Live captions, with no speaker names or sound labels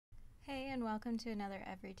and welcome to another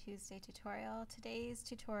Every Tuesday tutorial. Today's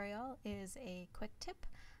tutorial is a quick tip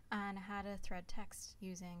on how to thread text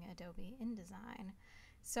using Adobe InDesign.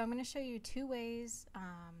 So I'm going to show you two ways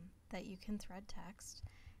that you can thread text.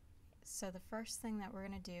 So the first thing that we're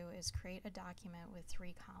going to do is create a document with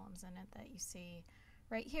 3 columns in it that you see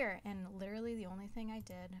right here. And literally the only thing I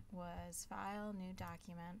did was File, New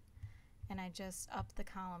Document, and I just upped the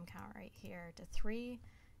column count right here to 3,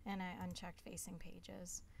 and I unchecked Facing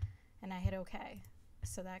Pages. And I hit OK,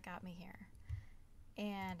 so that got me here.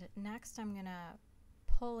 And next I'm gonna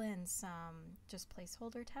pull in some just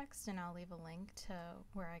placeholder text, and I'll leave a link to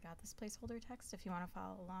where I got this placeholder text if you want to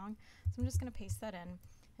follow along. So I'm just gonna paste that in,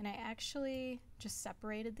 and I actually just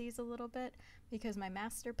separated these a little bit because my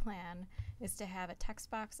master plan is to have a text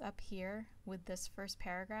box up here with this first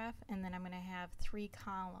paragraph, and then I'm gonna have 3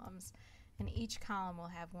 columns, and each column will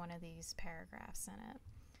have one of these paragraphs in it.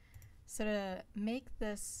 So to make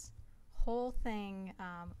this whole thing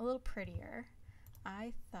a little prettier,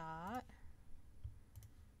 I thought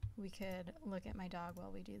we could look at my dog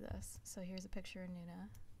while we do this. So here's a picture of Nuna.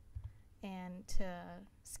 And to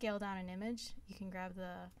scale down an image, you can grab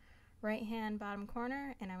the right hand bottom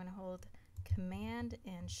corner, and I'm going to hold Command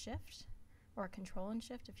and Shift, or Control and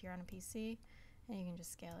Shift if you're on a PC, and you can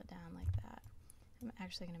just scale it down like that. I'm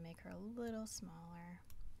actually going to make her a little smaller.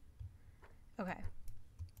 Okay.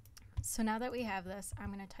 So now that we have this,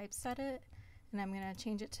 I'm going to typeset it, and I'm going to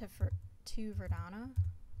change it to Verdana,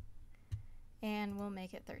 and we'll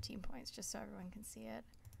make it 13 points just so everyone can see it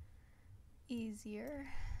easier.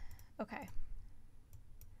 Okay.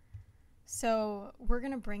 So we're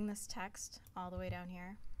going to bring this text all the way down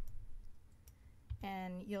here,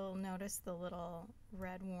 and you'll notice the little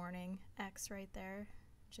red warning X right there,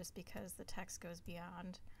 just because the text goes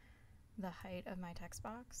beyond the height of my text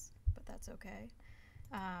box, but that's okay.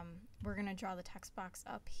 We're going to draw the text box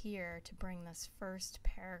up here to bring this first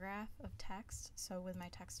paragraph of text. So with my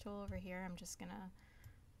text tool over here, I'm just going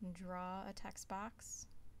to draw a text box.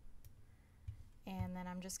 And then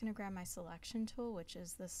I'm just going to grab my selection tool, which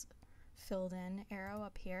is this filled in arrow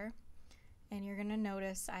up here. And you're going to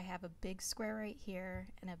notice I have a big square right here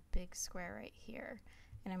and a big square right here.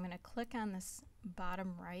 And I'm going to click on this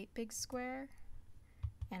bottom right big square,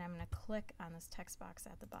 and I'm going to click on this text box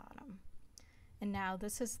at the bottom. And now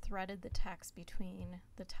this has threaded the text between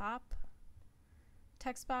the top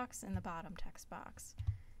text box and the bottom text box.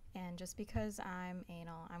 And just because I'm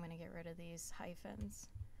anal, I'm going to get rid of these hyphens.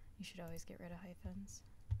 You should always get rid of hyphens.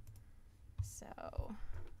 So,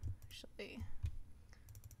 actually,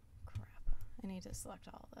 crap. I need to select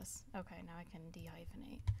all of this. Okay, now I can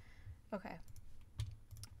dehyphenate. Okay.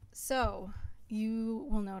 So, you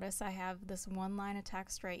will notice I have this one line of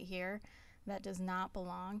text right here that does not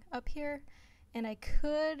belong up here. And I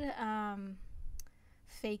could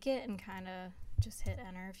fake it and kind of just hit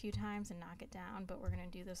enter a few times and knock it down, but we're going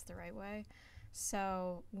to do this the right way.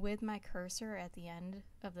 So with my cursor at the end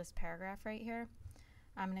of this paragraph right here,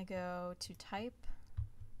 I'm going to go to Type,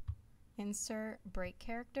 Insert, Break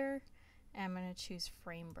Character, and I'm going to choose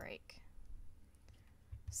Frame Break.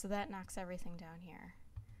 So that knocks everything down here.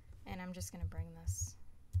 And I'm just going to bring this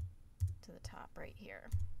to the top right here.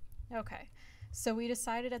 Okay. So we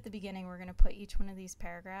decided at the beginning we're going to put each one of these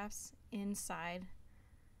paragraphs inside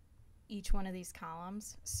each one of these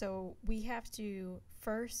columns. So we have to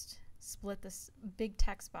first split this big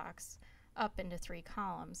text box up into 3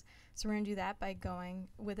 columns. So we're going to do that by going,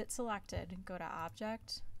 with it selected, go to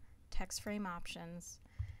Object, Text Frame Options,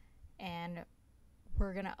 and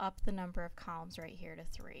we're going to up the number of columns right here to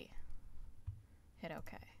 3. Hit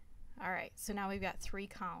OK. Alright, so now we've got 3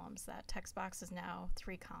 columns. That text box is now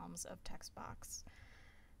 3 columns of text box.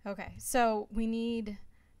 Okay, so we need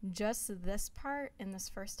just this part in this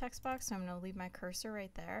first text box, so I'm going to leave my cursor right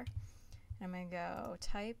there. And I'm going to go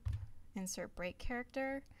Type, Insert Break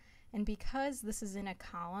Character, and because this is in a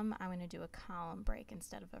column, I'm going to do a column break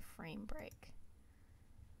instead of a frame break.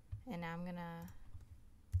 And now I'm going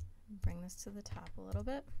to bring this to the top a little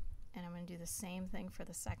bit, and I'm going to do the same thing for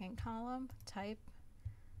the second column. Type,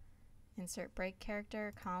 Insert Break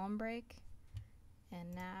Character, Column Break,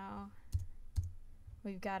 and now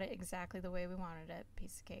we've got it exactly the way we wanted it.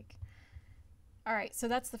 Piece of cake. Alright, so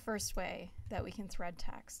that's the first way that we can thread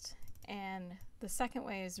text. And the second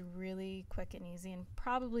way is really quick and easy, and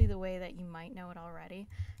probably the way that you might know it already.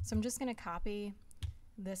 So I'm just going to copy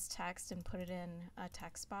this text and put it in a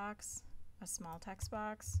text box, a small text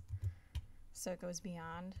box, so it goes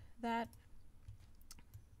beyond that.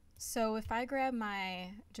 So if I grab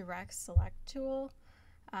my direct select tool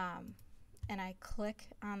and I click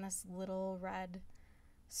on this little red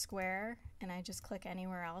square and I just click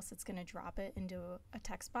anywhere else, it's going to drop it into a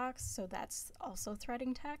text box. So that's also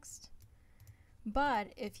threading text. But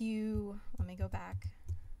if you, let me go back.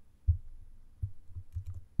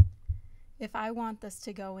 If I want this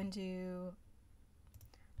to go into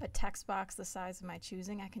a text box the size of my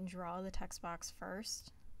choosing, I can draw the text box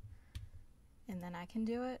first and then I can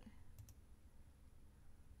do it.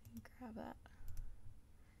 Grab that.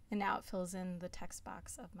 And now it fills in the text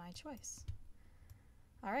box of my choice.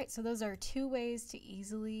 All right, so those are 2 ways to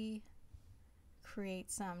easily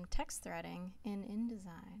create some text threading in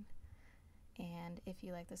InDesign. And if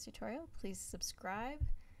you like this tutorial, please subscribe,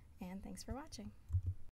 and thanks for watching.